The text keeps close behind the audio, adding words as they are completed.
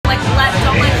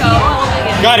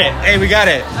Got it. Hey, we got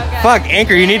it. Okay. Fuck,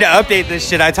 Anchor, you need to update this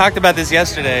shit. I talked about this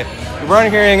yesterday. We're on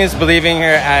Hearing is Believing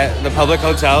here at the Public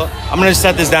Hotel. I'm going to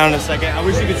set this down in a second. I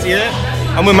wish you could see it.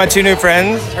 I'm with my two new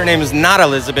friends. Her name is not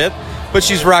Elizabeth, but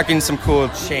she's rocking some cool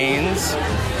chains.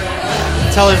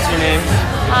 Tell us your name.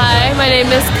 Hi, my name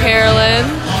is Carolyn.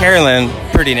 Carolyn,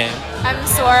 pretty name. I'm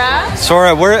Sora.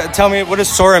 Sora, tell me, what does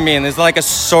Sora mean? Is it like a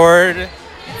sword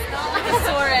Like a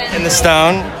Soren. in the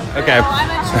stone? Okay. No, I'm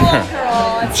a jewel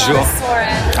girl. It's not a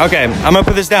Soren. Okay, I'm gonna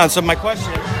put this down. So my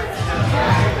question: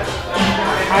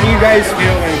 how do you guys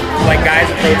feel when like guys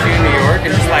approach you in New York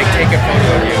and just like take a photo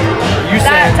of you? You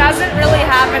That said doesn't really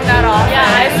happen that often. Yeah,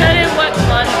 I said in what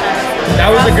context? that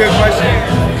was a good question.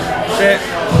 Sit.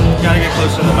 You gotta get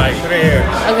closer to the mic. Put it here.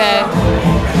 Okay.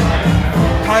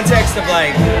 Context of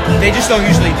like they just don't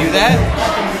usually do that.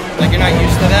 Like you're not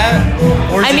used to that.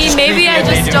 Or is I it mean, just maybe creepy I if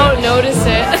they just do don't it? notice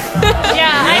it. Yeah,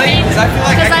 Really? Because I feel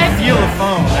like I can feel the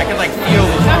phone. I can like feel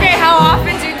the phone. Okay, how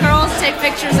often do girls take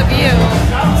pictures of you?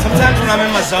 Sometimes when I'm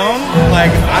in my zone, like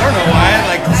I don't know why,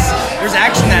 like there's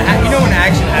action you know when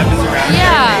action happens around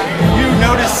Yeah. you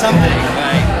notice something.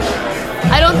 Like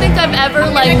I don't think I've ever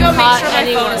like caught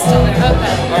anyone.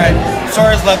 Okay. all right,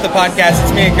 Sora's left the podcast.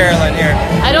 It's me and Carolyn here.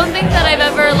 I don't think that I've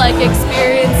ever like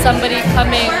experienced somebody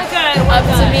coming up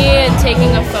to me and taking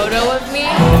a photo of me.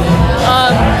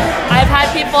 I've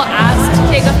had people ask to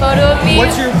take a photo of me.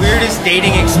 What's your weirdest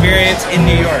dating experience in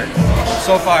New York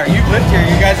so far? You've lived here.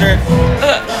 You guys are.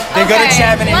 They go to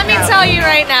Chapman. Let me tell you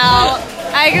right now,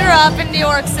 I grew up in New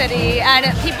York City, and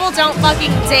people don't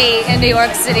fucking date in New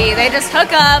York City. They just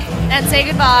hook up and say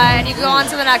goodbye, and you go on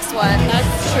to the next one.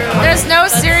 That's true. There's no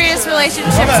serious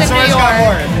relationships in New Sora's got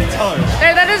more. York. Tell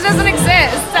her. That just doesn't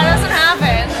exist. That doesn't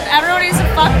happen. Everybody's a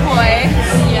fuckboy.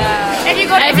 Yeah. If you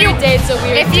go, Every date's a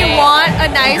weird if you date. want a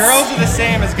nice, Girls are the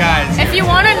same as guys. if you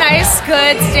want a nice,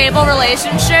 good, stable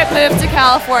relationship, move to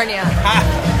California.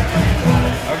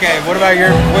 Okay, what about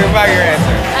your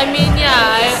answer? I mean, yeah,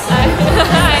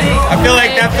 I feel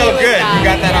like that felt agree with good. You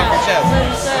got that off your chest.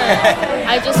 For sure.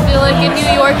 I just feel like in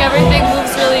New York everything moves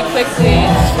really quickly,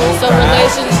 so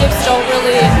relationships don't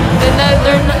really,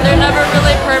 they're never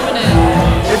really permanent.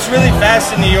 It's really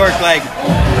fast in New York. Like,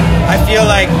 I feel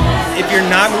like if you're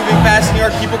not moving fast in New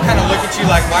York, people kind of look at you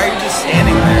like, why are you just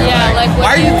standing there? Yeah, like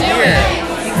why what are are you you doing? here?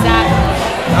 Exactly.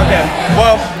 Okay,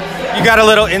 well, you got a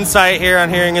little insight here on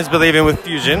Hearing is Believing with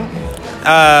Fusion.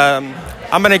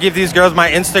 I'm gonna give these girls my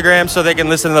Instagram so they can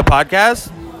listen to the podcast,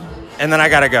 and then I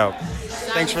gotta go.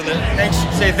 Thanks for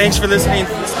listening.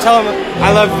 Tell them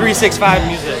I love 365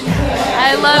 music.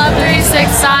 I love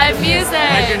 365 Like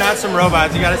music. you're not some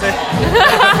robots. You gotta say.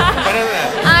 Better than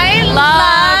that. I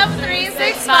love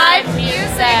 365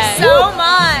 music so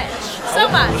much. So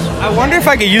much. I wonder if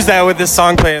I could use that with this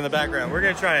song playing in the background. We're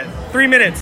gonna try it. 3 minutes.